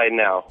this right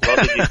now. Well,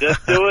 did you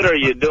just do it or are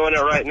you doing it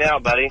right now,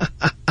 buddy?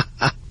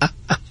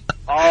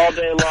 all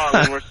day long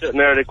when we're sitting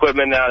there at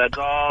equipment now. That's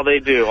all they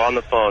do on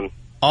the phone.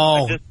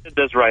 Oh. I just did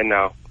this right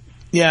now.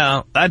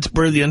 Yeah, that's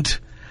brilliant.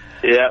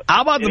 Yeah.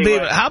 How about the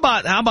people? How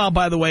about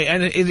by the way,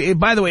 and it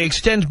by the way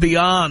extends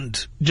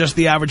beyond just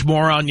the average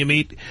moron you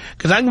meet,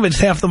 because I'm convinced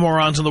half the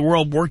morons in the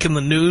world work in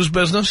the news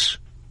business.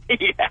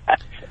 Yeah.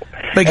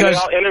 Because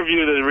I'll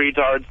interview the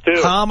retards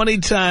too. How many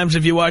times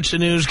have you watched a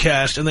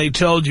newscast and they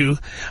told you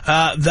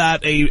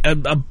that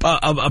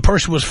a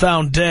person was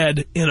found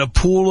dead in a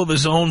pool of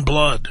his own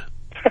blood?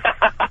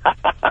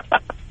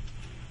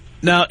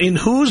 Now, in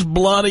whose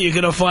blood are you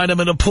going to find him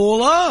in a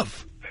pool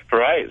of?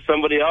 Right,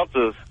 somebody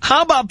else's.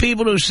 How about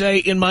people who say,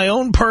 in my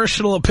own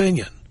personal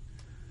opinion?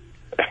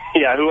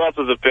 Yeah, who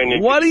else's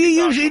opinion? What do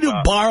you usually do?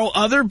 Borrow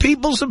other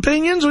people's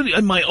opinions?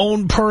 In my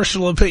own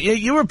personal opinion?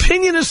 Your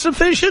opinion is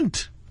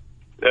sufficient.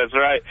 That's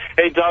right.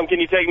 Hey, Tom, can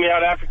you take me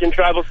out African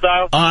tribal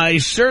style? I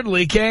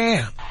certainly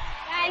can.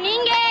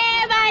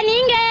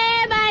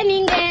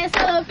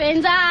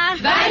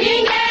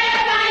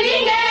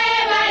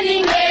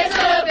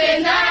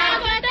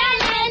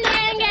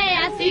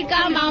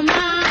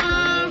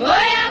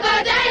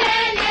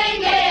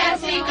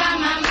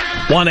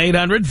 One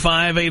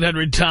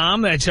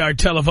 1-800-5800-TOM. That's our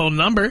telephone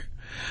number.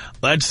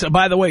 Let's.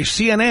 By the way,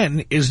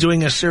 CNN is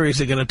doing a series.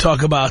 They're going to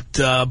talk about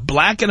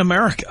black in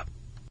America.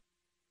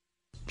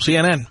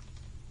 CNN.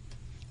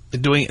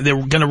 They're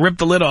going to rip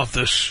the lid off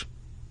this.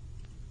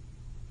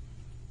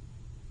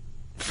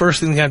 First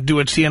thing they got to do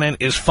at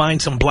CNN is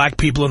find some black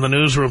people in the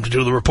newsroom to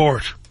do the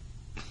report.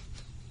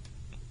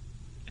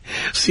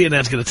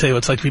 CNN's going to tell you what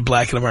it's like to be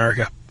black in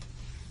America.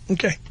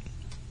 Okay.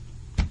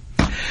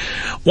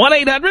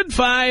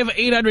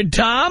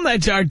 1-800-5800-TOM.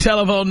 That's our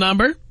telephone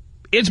number.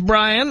 It's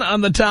Brian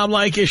on the Tom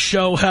Leykis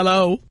Show.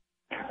 Hello.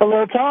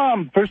 Hello,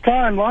 Tom. First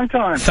time, long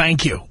time.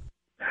 Thank you.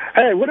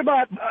 Hey, what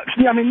about,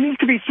 these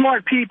could be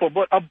smart people,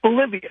 but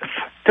oblivious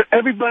to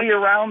everybody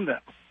around them.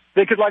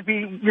 They could,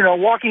 be,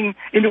 walking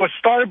into a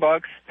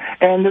Starbucks,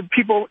 and the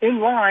people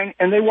in line,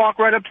 and they walk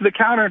right up to the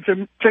counter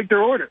to take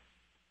their order.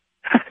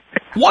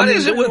 What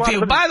is it with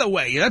you? By the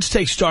way, let's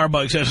take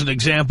Starbucks as an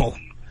example.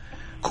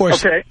 Of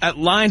course,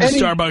 lines at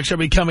Starbucks are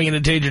becoming an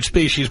endangered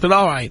species, but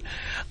all right.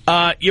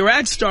 You're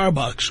at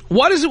Starbucks.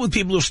 What is it with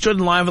people who stood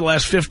in line for the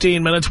last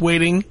 15 minutes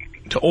waiting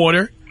to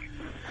order?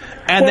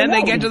 And then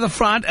they get to the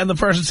front, and the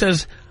person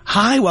says,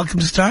 hi, welcome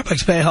to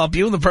Starbucks. May I help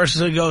you? And the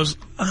person goes,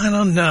 I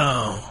don't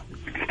know.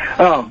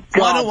 Oh, God,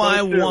 what do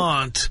I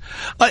want?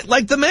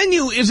 Like the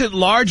menu isn't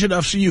large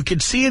enough so you can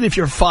see it if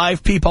you're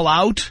 5 people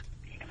out.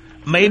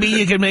 Maybe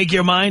you can make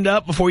your mind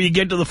up before you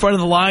get to the front of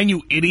the line,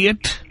 you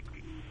idiot.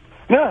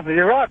 No,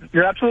 you're right.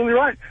 You're absolutely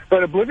right.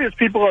 But oblivious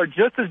people are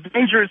just as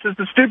dangerous as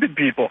the stupid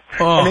people.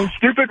 Oh.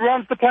 Stupid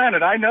runs the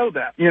planet. I know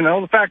that.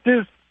 The fact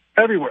is,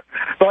 everywhere.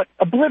 But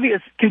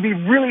oblivious can be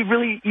really,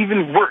 really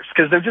even worse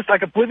because they're just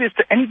oblivious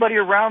to anybody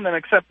around them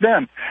except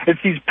them. It's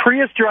these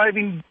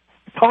Prius-driving,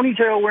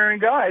 ponytail-wearing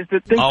guys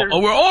that think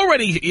they're... we're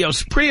already,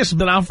 Prius has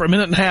been out for a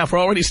minute and a half. We're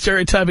already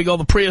stereotyping all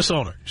the Prius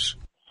owners.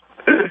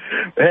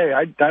 Hey,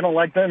 I don't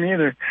like them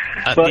either.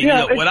 But,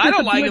 what I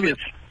don't like is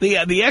the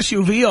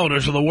SUV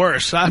owners are the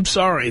worst. I'm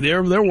sorry.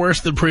 They're worse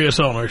than Prius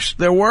owners.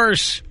 They're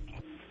worse.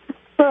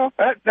 Well,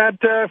 at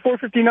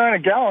 $4.59 a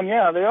gallon,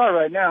 yeah, they are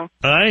right now.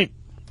 All right.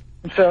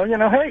 So,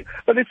 hey,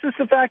 but it's just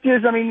the fact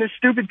is, there's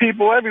stupid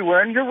people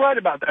everywhere, and you're right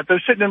about that.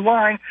 They're sitting in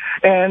line,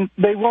 and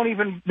they won't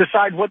even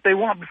decide what they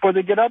want before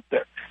they get up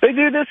there. They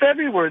do this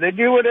everywhere. They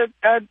do it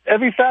at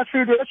every fast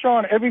food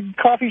restaurant, every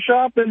coffee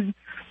shop, and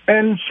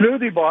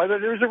smoothie bar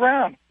that there's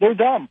around. They're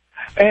dumb.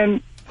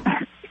 And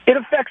it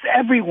affects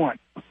everyone.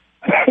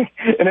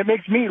 And it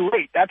makes me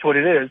late. That's what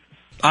it is.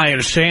 I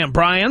understand.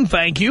 Brian,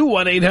 thank you.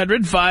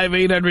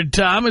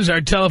 1-800-5800-TOM is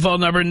our telephone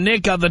number.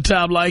 Nick on the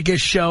Tom Leykis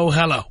Show.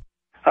 Hello.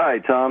 Hi,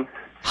 Tom.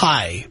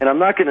 Hi. And I'm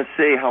not going to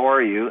say how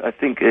are you. I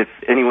think if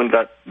anyone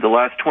got the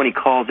last 20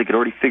 calls, they could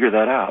already figure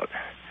that out.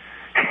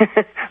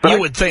 You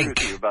would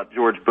think. About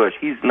George Bush.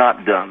 He's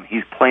not dumb.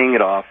 He's playing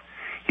it off.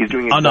 He's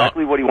doing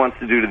exactly what he wants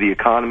to do to the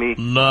economy.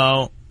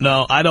 No,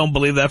 I don't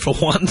believe that for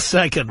 1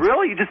 second.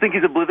 Really? You just think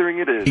he's a blithering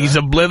idiot? He's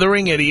a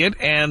blithering idiot,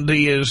 and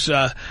he is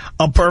a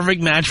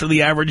perfect match for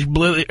the average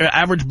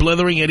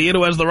blithering idiot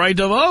who has the right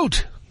to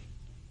vote.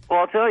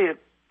 Well, I'll tell you,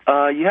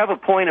 you have a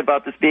point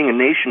about this being a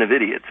nation of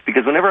idiots,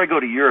 because whenever I go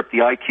to Europe, the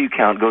IQ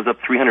count goes up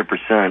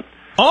 300%.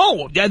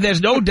 Oh, there's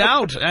no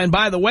doubt. And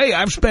by the way,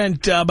 I've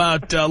spent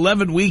about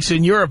 11 weeks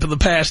in Europe in the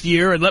past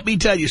year, and let me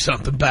tell you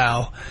something,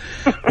 pal.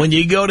 When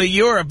you go to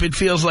Europe, it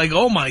feels like,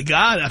 oh, my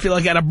God, I feel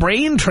like I had a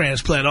brain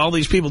transplant. All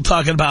these people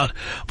talking about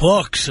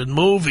books and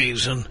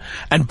movies and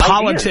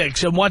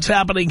politics and what's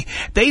happening.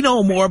 They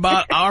know more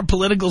about our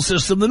political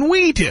system than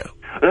we do.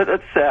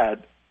 That's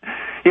sad.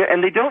 Yeah,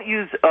 and they don't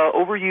use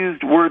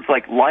overused words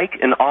like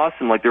and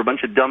awesome like they're a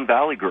bunch of dumb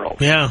valley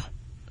girls. Yeah.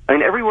 I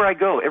mean, everywhere I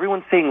go,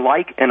 everyone's saying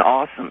and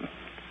awesome.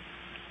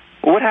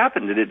 What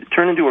happened? Did it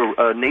turn into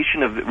a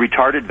nation of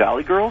retarded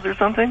valley girls or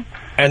something?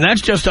 And that's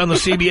just on the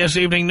CBS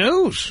Evening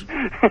News.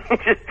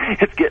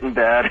 It's getting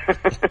bad.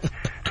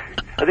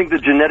 I think the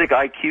genetic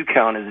IQ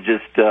count is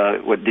just,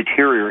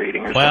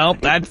 deteriorating or well,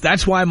 something.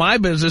 that's why my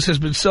business has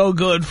been so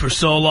good for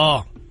so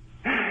long.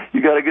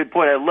 You got a good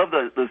point. I love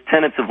those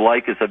tenets of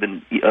Leykis. I've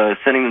been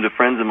sending them to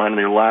friends of mine, and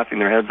they're laughing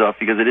their heads off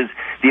because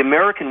the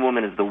American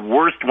woman is the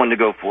worst one to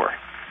go for.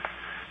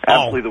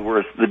 Absolutely the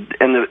worst.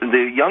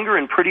 The younger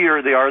and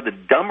prettier they are, the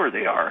dumber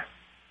they are.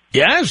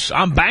 Yes,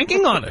 I'm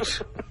banking on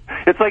it.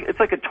 It's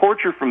like a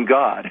torture from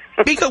God.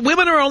 Because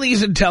women are only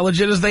as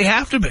intelligent as they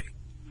have to be.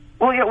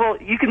 Well, yeah.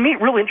 Well, you can meet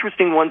real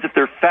interesting ones if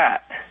they're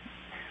fat,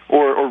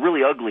 or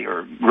really ugly,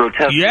 or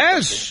grotesque.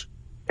 Yes.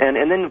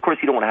 And then, of course,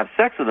 you don't want to have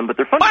sex with them, but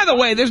they're fun. By the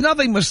way, there's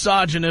nothing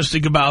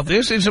misogynistic about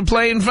this. It's a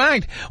plain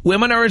fact.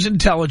 Women are as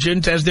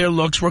intelligent as their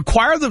looks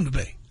require them to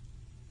be.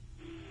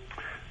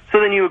 So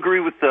then you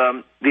agree with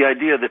the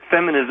idea that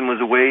feminism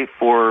was a way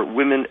for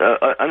women,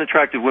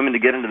 unattractive women, to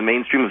get into the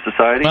mainstream of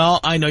society? Well,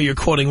 I know you're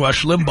quoting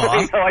Rush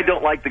Limbaugh. No, I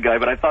don't like the guy,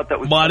 but I thought that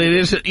was... But it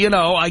is,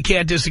 I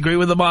can't disagree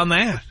with him on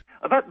that.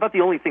 About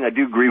the only thing I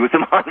do agree with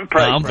him on.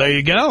 Well, there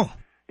you go.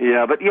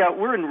 Yeah, but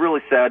we're in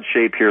really sad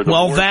shape here.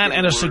 Well, that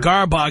and a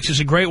cigar box is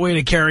a great way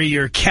to carry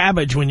your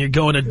cabbage when you're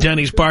going to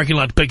Denny's parking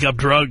lot to pick up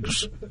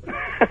drugs.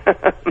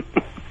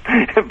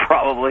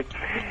 Probably.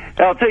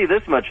 I'll tell you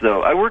this much,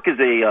 though. I work as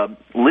a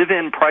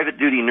live-in private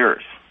duty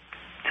nurse.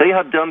 Tell you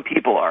how dumb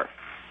people are.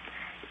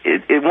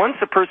 Once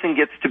a person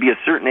gets to be a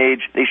certain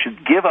age, they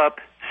should give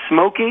up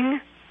smoking,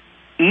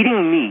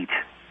 eating meat,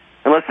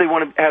 unless they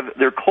want to have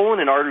their colon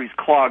and arteries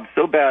clogged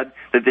so bad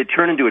that they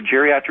turn into a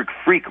geriatric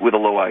freak with a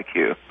low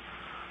IQ.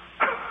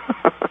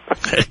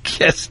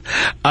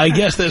 I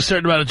guess there's a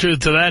certain amount of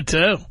truth to that,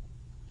 too.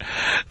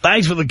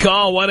 Thanks for the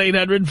call,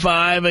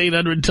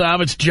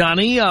 1-800-5800-TOM. It's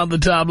Johnny on the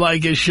Tom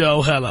Leykis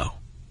Show. Hello.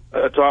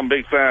 Tom,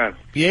 big fan.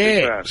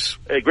 Yes. Big fan.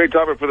 Hey, great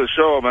topic for the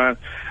show, man.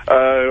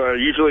 I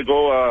usually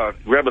go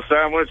grab a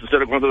sandwich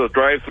instead of going to the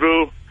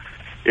drive-thru.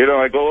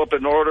 I go up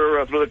and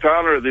order through the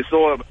counter. They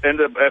still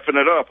end up effing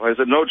it up. I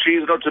said, no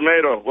cheese, no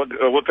tomato.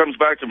 What comes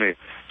back to me?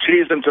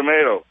 Cheese and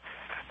tomato.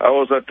 I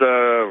was at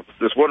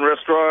this one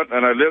restaurant,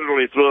 and I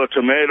literally threw a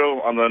tomato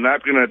on the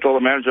napkin, and I told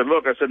the manager,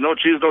 look, I said, no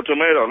cheese, no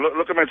tomato.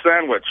 Look at my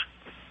sandwich.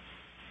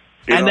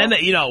 Then,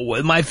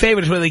 my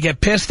favorite is when they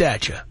get pissed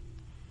at you.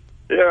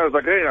 Yeah, I was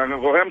like, hey, I'm going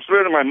to go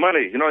hamstring my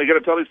money. You got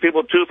to tell these people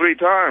 2-3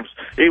 times.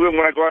 Even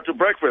when I go out to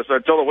breakfast, I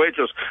tell the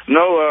waitress,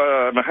 no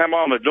ham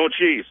omelet, no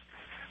cheese.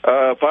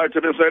 5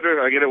 minutes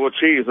later, I get it with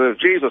cheese.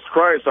 Jesus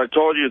Christ, I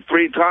told you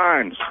 3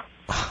 times.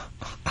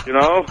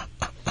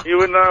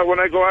 Even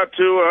when I go out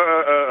to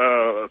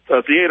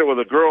a theater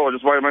with a girl or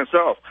just by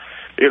myself,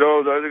 I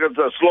think it's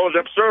a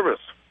slow-up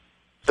service.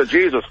 So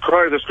Jesus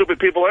Christ, there's stupid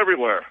people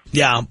everywhere.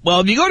 Yeah,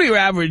 well, if you go to your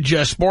average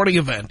sporting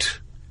event,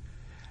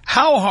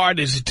 how hard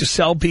is it to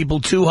sell people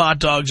 2 hot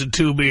dogs and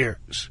 2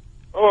 beers?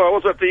 Oh, I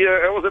was at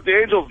the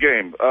Angels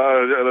game,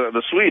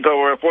 the suite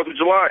over at 4th of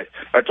July.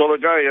 I told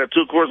the guy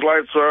 2 Coors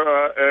Lights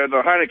and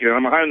a Heineken.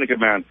 I'm a Heineken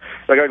man.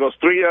 The guy goes,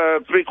 3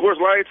 Coors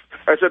Lights?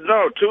 I said,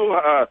 no, 2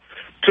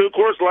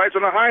 Coors Lights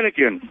and a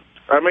Heineken.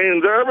 I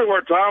mean, they're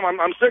everywhere, Tom.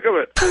 I'm sick of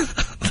it.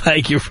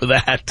 Thank you for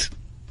that.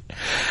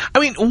 I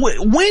mean,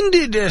 when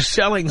did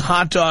selling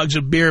hot dogs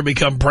and beer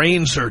become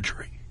brain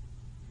surgery?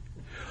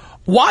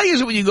 Why is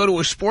it when you go to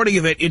a sporting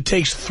event, it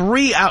takes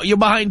 3 hours, you're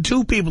behind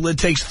 2 people, it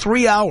takes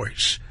 3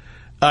 hours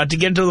to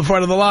get to the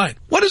front of the line?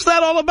 What is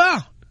that all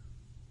about?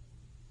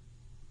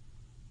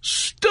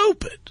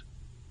 Stupid.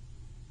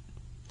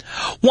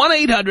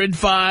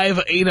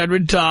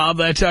 1-800-5800-TOM.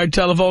 That's our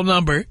telephone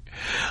number.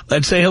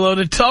 Let's say hello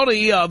to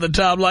Tony on the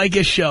Tom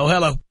Leykis Show.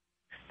 Hello.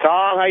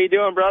 Tom, how you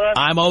doing, brother?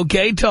 I'm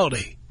okay,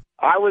 Tony.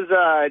 I was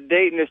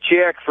dating this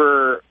chick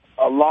for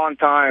a long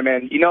time,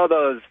 and you know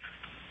those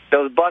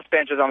bus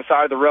benches on the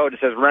side of the road that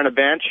says rent a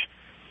bench?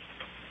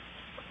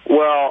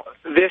 Well,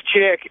 this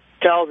chick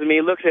tells me,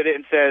 looks at it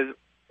and says,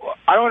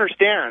 I don't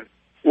understand.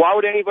 Why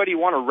would anybody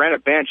want to rent a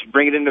bench and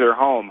bring it into their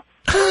home?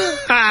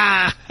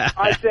 I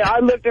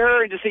looked at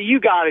her and just said, you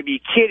got to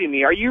be kidding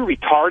me. Are you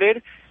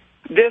retarded?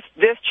 This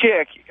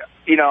chick,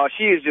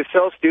 she is just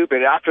so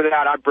stupid. After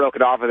that, I broke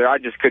it off with her. I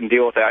just couldn't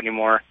deal with that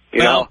anymore.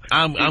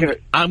 I'm gonna.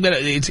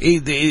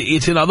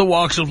 It's in other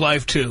walks of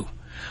life too.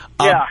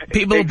 Yeah,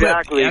 people.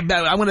 exactly. I'm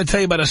going to tell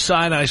you about a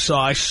sign I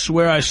saw. I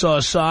swear I saw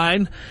a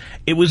sign.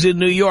 It was in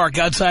New York,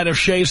 outside of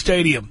Shea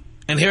Stadium,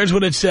 and here's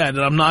what it said.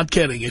 And I'm not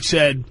kidding. It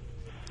said,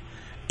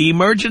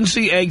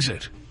 "Emergency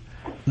exit,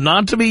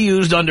 not to be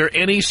used under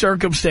any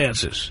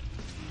circumstances."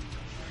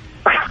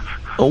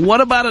 Well,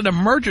 what about an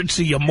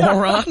emergency, you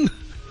moron?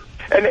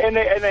 and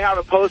they have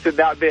it posted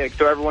that big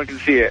so everyone can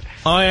see it.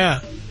 Oh,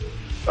 yeah.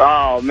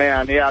 Oh,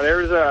 man. Yeah,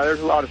 there's a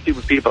lot of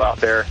stupid people out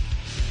there.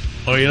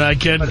 Oh, you're not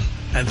kidding?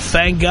 And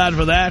thank God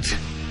for that.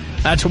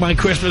 That's where my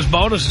Christmas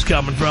bonus is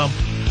coming from.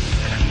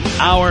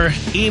 Our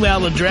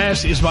email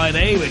address is my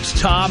name. It's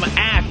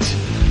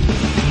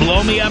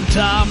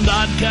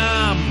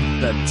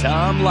Tom@blowmeuptom.com. The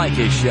Tom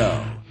Leykis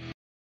Show.